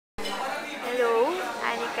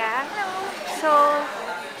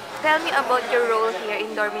tell me about your role here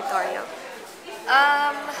in Dormitoryo.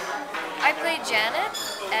 Um, I play Janet,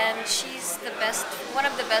 and she's one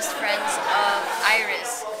of the best friends of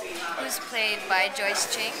Iris, who's played by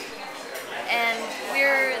Joyce Ching. And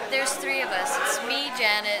there's three of us. It's me,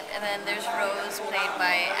 Janet, and then there's Rose, played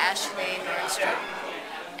by Ashley Nordstrom,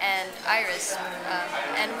 and Iris.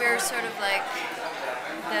 And we're sort of like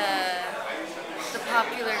the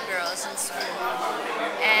popular girls in school.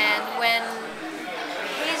 And when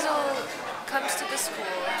Hazel comes to the school,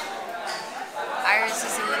 Iris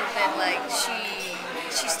is a little bit like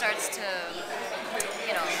she starts to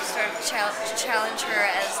challenge her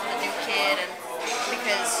as the new kid, and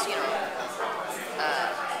because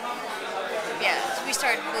yeah, we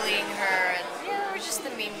start bullying her, and we're just the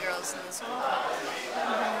mean girls in the school.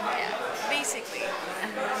 Yeah, basically.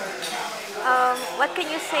 What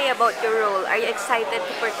can you say about your role? Are you excited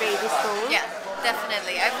to portray this role? Yeah,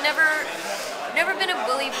 definitely. I've never been a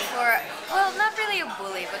bully before. Well, not really a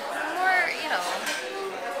bully, but more,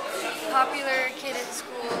 popular kid in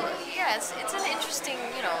school. Yeah, it's an interesting,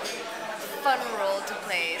 fun role to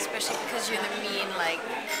play, especially because you're the mean, like,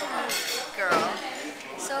 girl.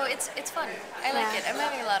 So it's fun. I like it. I'm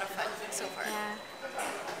having a lot of fun so far. Yeah.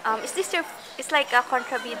 Is this it's like a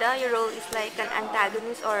contrabida? Your role is like an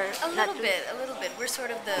antagonist or A little bit. We're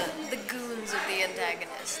sort of the goons of the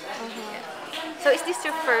antagonist. Yeah. So is this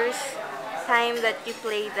your first time that you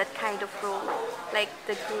play that kind of role? Like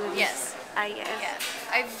the goons? Yes. Yes.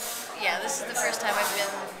 Yeah, this is the first time I've been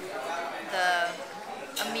a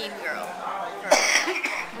mean girl.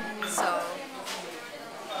 So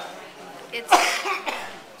it's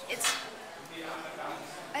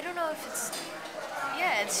I don't know if it's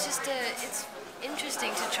just it's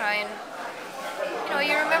interesting to try and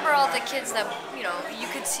you remember all the kids that you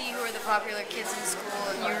could see who are the popular kids in school,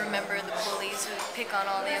 and you remember the bullies who pick on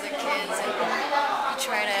all the other kids, and you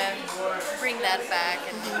try to bring that back,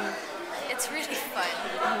 and it's really fun.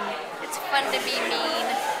 It's fun to be mean.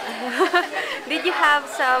 Did you have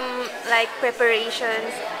some like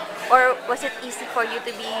preparations, or was it easy for you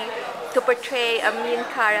to portray a mean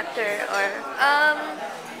character, or?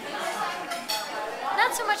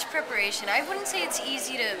 Not so much preparation. I wouldn't say it's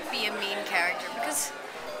easy to be a mean character because,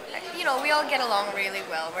 we all get along really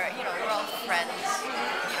well. We're all friends.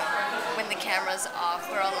 When the camera's off,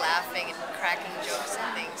 we're all laughing and cracking jokes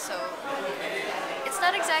and things. So it's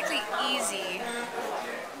not exactly easy,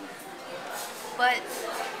 but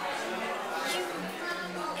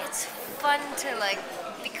it's fun to like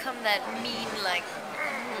become that mean, like.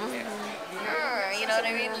 You know what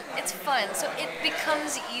I mean? It's fun, so it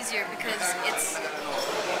becomes easier because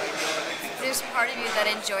there's part of you that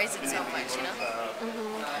enjoys it so much,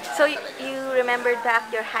 So you remembered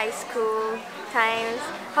back your high school times.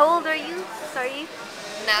 How old are you? Sorry.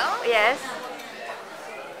 Now? Yes.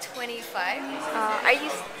 25. Are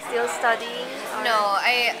you still studying? Or? No,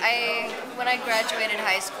 I when I graduated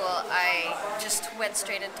high school, I just went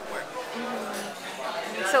straight into work.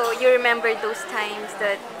 So you remember those times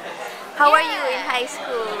that. How are you in high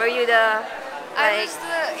school? Were you I was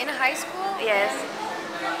in high school? Yes.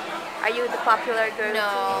 Are you the popular girl?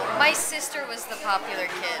 No, my sister was the popular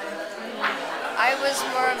kid. I was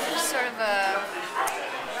more of sort of I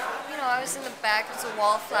was in the back, it was a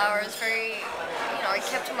wallflower. It was very, I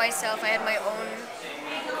kept to myself. I had my own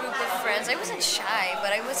group of friends. I wasn't shy,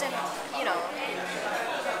 but I wasn't,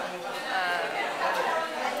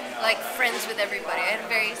 like friends with everybody. I had a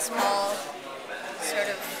very small sort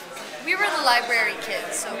of. We were the library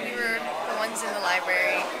kids, so we were the ones in the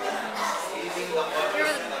library. We were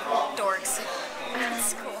the dorks in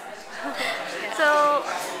school. Yeah. So,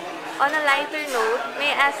 on a lighter note, may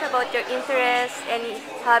I ask about your interests, any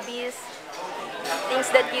hobbies, things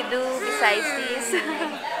that you do besides these?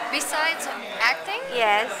 Besides acting?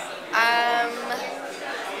 Yes. I don't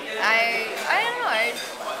know. I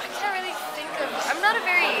can't really think of. I'm not a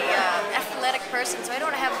very athletic person, so I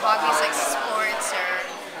don't have hobbies like sports or.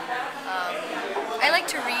 I like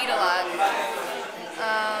to read a lot.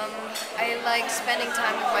 I like spending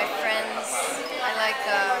time with my friends. I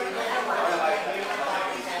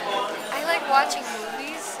like watching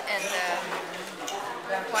movies and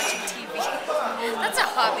watching TV. That's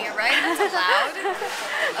a hobby, right? That's allowed.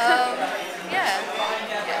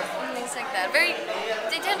 Things like that.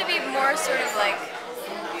 They tend to be more sort of like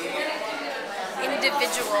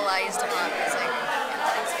individualized hobbies, like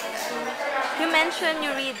things like that. You mentioned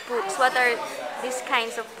you read books. What are these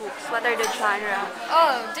kinds of books? What are the genre?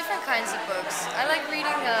 Oh, different kinds of books. I like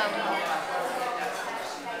reading, I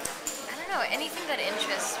don't know, anything that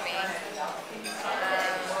interests me.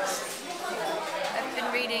 I've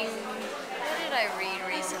been reading, what did I read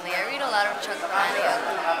recently? I read a lot of Chuck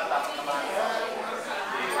Palahniuk.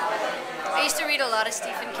 read a lot of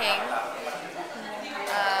Stephen King.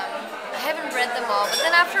 I haven't read them all, but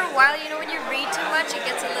then after a while, you know, when you read too much, it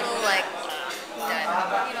gets a little like,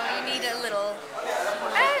 you know, you need a little.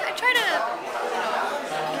 I try to, you know,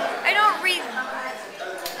 I don't read.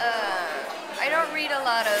 I don't read a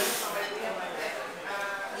lot of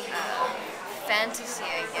fantasy,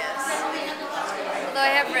 I guess. Although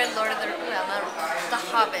I have read Lord of the The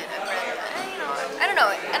Hobbit. I've read. You know, I don't know.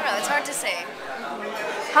 It's hard to say.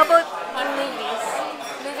 How about in movies?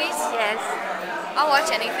 Movies? Yes. I'll watch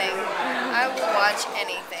anything. I will watch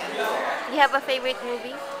anything. You have a favorite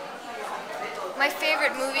movie? My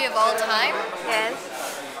favorite movie of all time? Yes.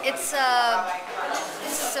 It's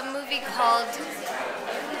a movie called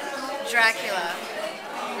Dracula,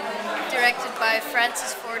 directed by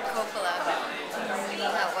Francis Ford Coppola.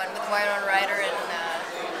 That one with Winona Ryder and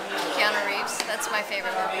Keanu Reeves. That's my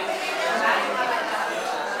favorite movie.